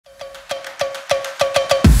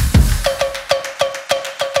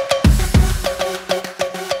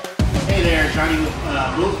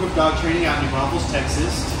Dog Training out in Braunfels,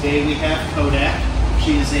 Texas. Today we have Kodak.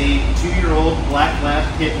 She is a 2-year-old black lab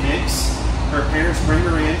pit mix. Her parents bring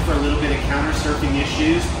her in for a little bit of counter surfing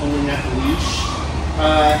issues, pulling at the leash.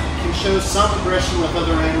 Can show some aggression with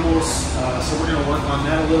other animals, so we're going to work on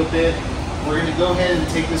that a little bit. We're going to go ahead and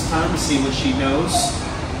take this time to see what she knows.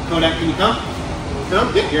 Kodak, can you come?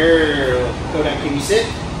 Come, good girl. Kodak, can you sit?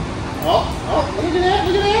 Oh, look at that,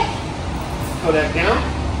 look at that. Kodak, down.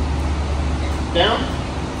 Down.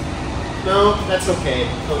 No, that's okay.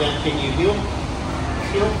 Kodak, can you heel?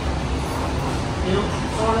 Heel? Heel?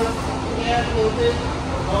 Sort of. Yeah, a little bit.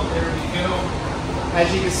 Oh, there we go.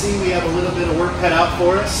 As you can see, we have a little bit of work cut out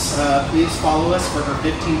for us. Please follow us for her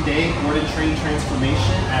 15-day board and train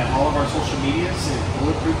transformation at all of our social medias and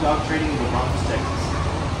Bulletproof Dog Training in Braunfels, Texas.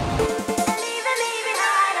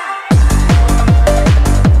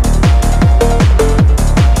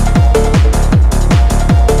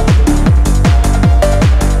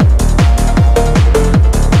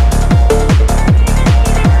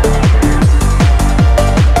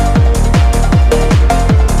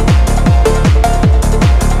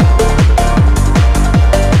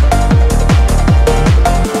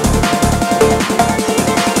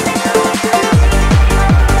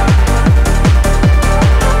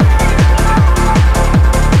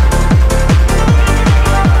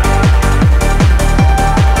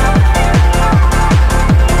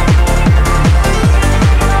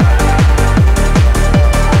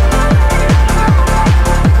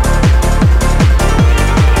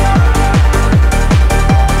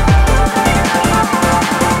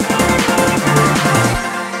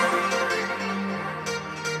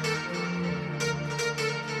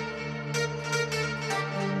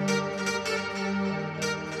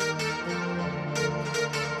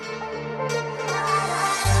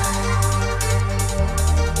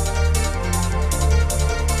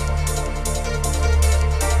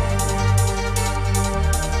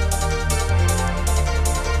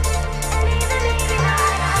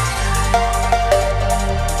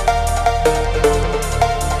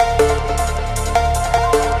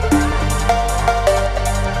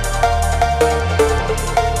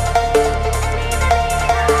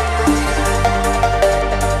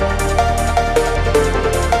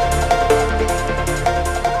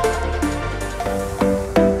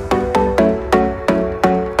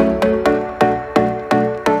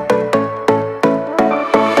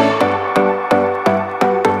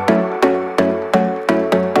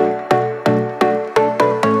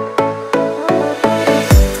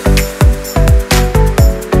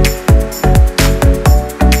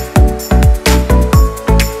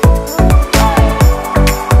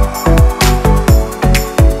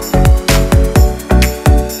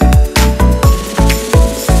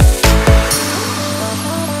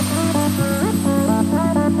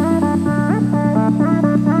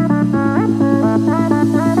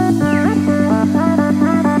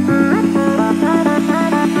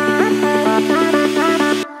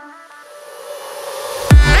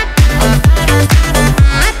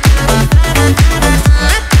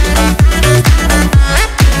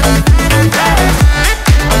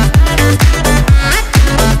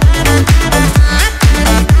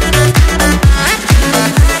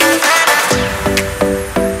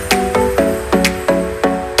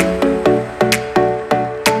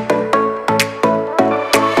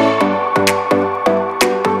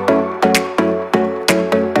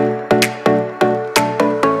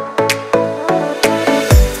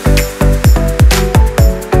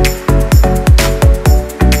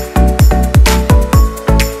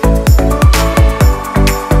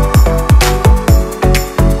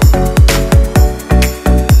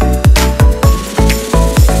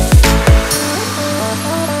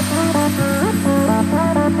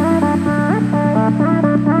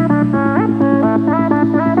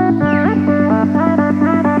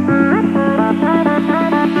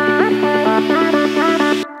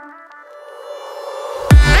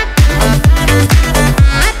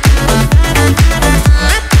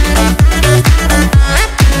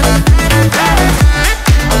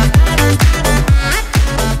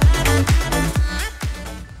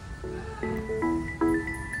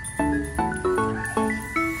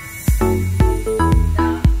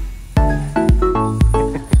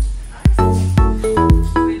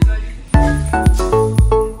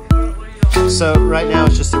 So right now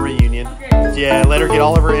it's just a reunion. Yeah, let her get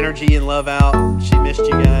all of her energy and love out. She missed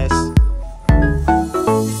you guys.